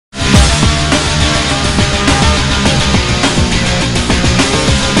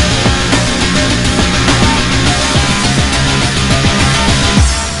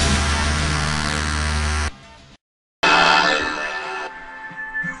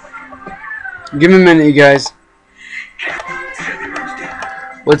Give me a minute, you guys.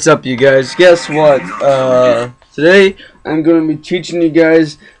 What's up, you guys? Guess what? Today I'm going to be teaching you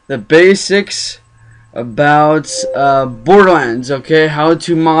guys the basics about Borderlands. Okay, how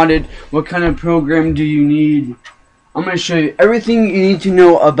to mod it. What kind of program do you need? I'm going to show you everything you need to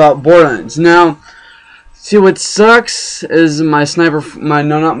know about Borderlands. Now, see what sucks is my sniper. My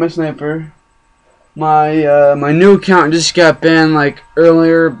new account just got banned like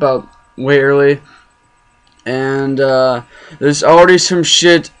earlier, about way early. And there's already some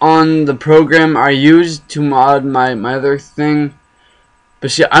shit on the program I used to mod my other thing.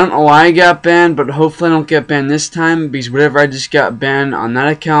 But see, I don't know why I got banned, but hopefully I don't get banned this time, because whatever I just got banned on that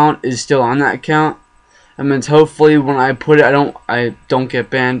account is still on that account. That means hopefully when I put it, I don't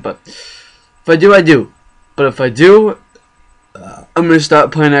get banned. But if I do, I do. But if I do, I'm gonna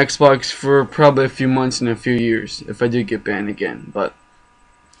stop playing Xbox for probably a few months and a few years if I do get banned again. But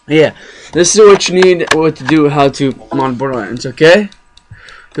yeah, this is what you need, what to do, how to mod Borderlands, okay?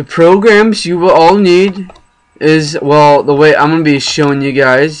 The programs you will all need is, well, the way I'm going to be showing you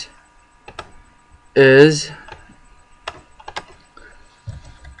guys is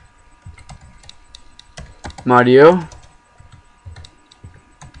modio.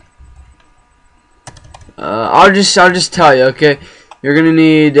 I'll just tell you, okay? You're going to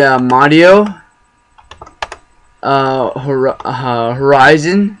need modio,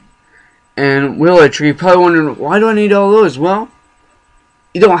 Horizon, and WillowTree. You're probably wondering, why do I need all those? Well,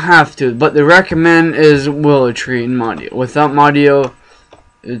 you don't have to, but the recommend is WillowTree and modio. Without modio,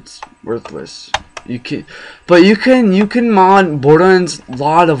 it's worthless. You can mod Borderlands a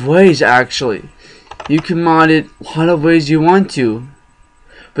lot of ways. Actually, you can mod it a lot of ways you want to.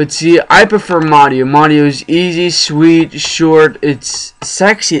 But see, I prefer modio. Modio is easy, sweet, short. It's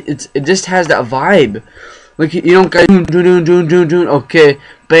sexy. It just has that vibe. Like, you don't gotta do okay,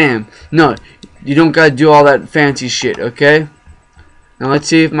 bam. No, you don't gotta do all that fancy shit, okay? Now let's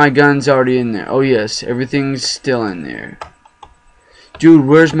see if my gun's already in there. Oh yes, everything's still in there. Dude,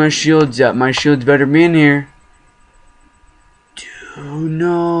 where's my shields at? My shields better be in here. Dude,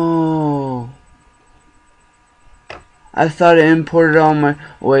 no. I thought I imported all my...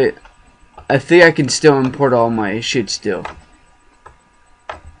 Wait, I think I can still import all my shit still.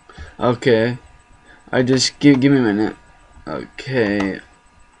 Okay. I just give me a minute. Okay,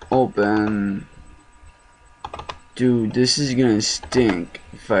 open. Dude, this is gonna stink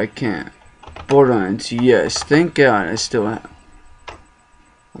if I can't. Borderlands, yes. Thank God I still have.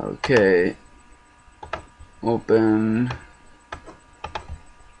 Okay, open.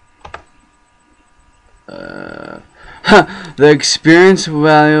 The experience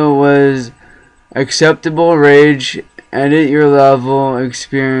value was acceptable. Rage. Edit your level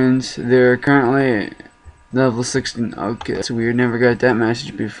experience. They're currently level 16. Okay, that's weird. Never got that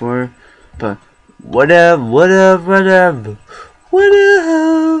message before. But whatever.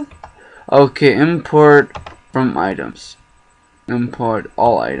 Okay, import from items. Import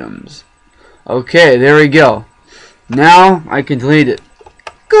all items. Okay, there we go. Now I can delete it.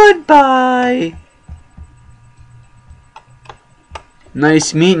 Goodbye.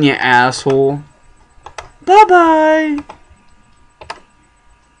 Nice meeting you, asshole. Bye-bye.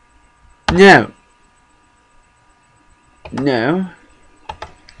 No.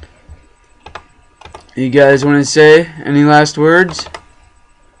 You guys want to say any last words?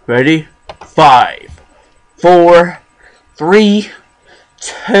 Ready? 5, 4, 3,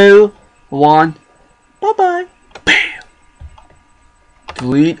 2, 1. Bye-bye. Bam.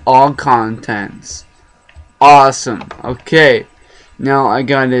 Delete all contents. Awesome. Okay. Now I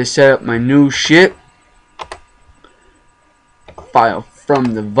gotta set up my new shit. File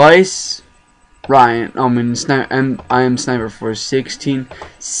from device. Ryan, I am Sniper for 16.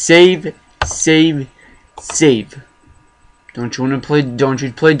 Save. Don't you wanna play? Don't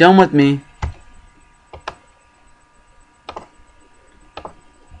you play dumb with me?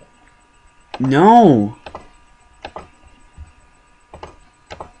 No.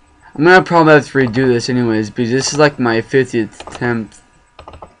 I'm gonna probably have to redo this anyways, because this is like my 50th attempt.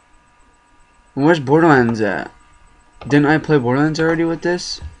 Where's Borderlands at? Didn't I play Borderlands already with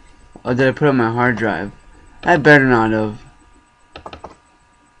this? Or did I put it on my hard drive? I better not have.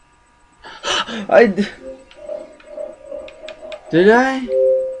 Did I?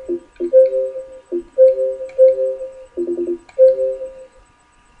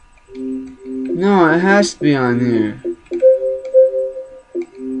 No, it has to be on here.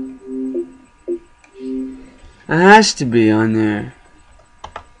 It has to be on there.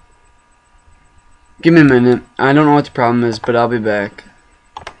 Give me a minute. I don't know what the problem is, but I'll be back.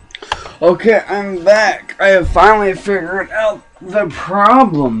 Okay, I'm back. I have finally figured out the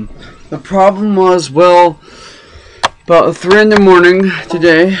problem. The problem was, well, about 3 in the morning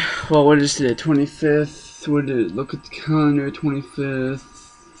today. Well, what is today? 25th. What did it? Look at the calendar.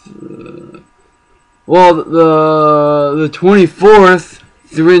 25th. Well, the 24th.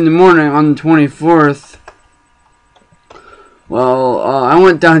 3 in the morning on the 24th. Well, I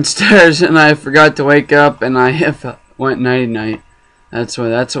went downstairs and I forgot to wake up, and I went nighty night. That's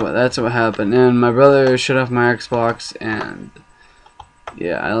what happened. And my brother shut off my Xbox, and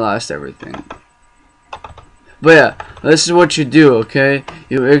yeah, I lost everything. But yeah, this is what you do, okay?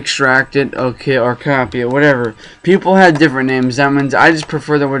 You extract it, okay, or copy it, whatever. People had different names. That means I just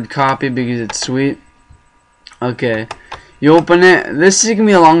prefer the word copy because it's sweet. Okay, you open it. This is gonna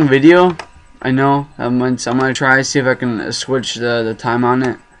be a long video. I know. I'm gonna try to see if I can switch the time on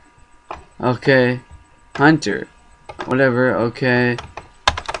it. Okay, Hunter. Whatever. Okay,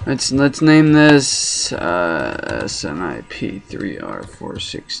 let's name this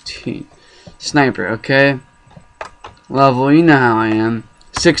SNIP3R416 Sniper. Okay, level, you know how I am,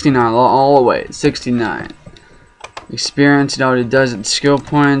 69 all the way, 69. Experience, it already does it. Skill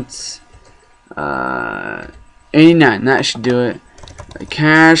points, 89. That should do it.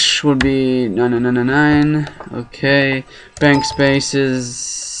 Cash would be 999. Okay, bank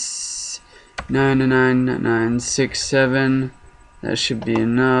spaces 99967. That should be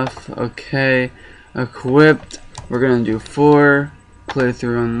enough. Okay, equipped, we're gonna do 4.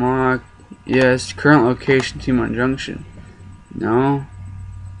 Playthrough unlock. Yes. Current location, T-Mont Junction. No.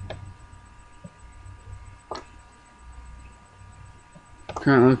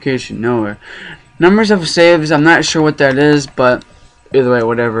 Current location, nowhere. Numbers of saves, I'm not sure what that is, but either way,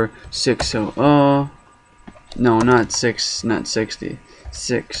 whatever. 600. No, not 6, not 60.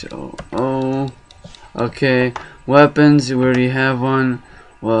 600. Okay, weapons, we already have one.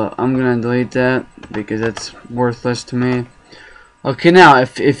 Well, I'm gonna delete that because that's worthless to me. Okay, now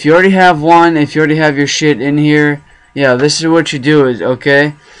if you already have one, if you already have your shit in here, yeah, this is what you do. Is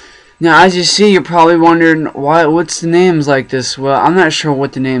okay. Now, as you see, you're probably wondering what's the names like this. Well, I'm not sure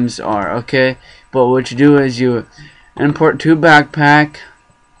what the names are. Okay, but what you do is you import to backpack,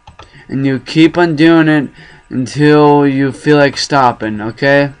 and you keep on doing it until you feel like stopping,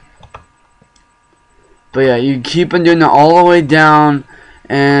 okay? But yeah, you keep on doing it all the way down,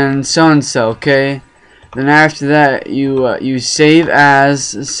 and so, okay? Then after that, you save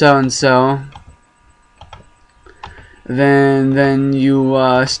as so. Then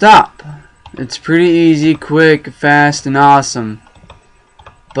you stop. It's pretty easy, quick, fast, and awesome.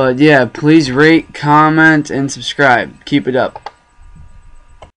 But yeah, please rate, comment, and subscribe. Keep it up.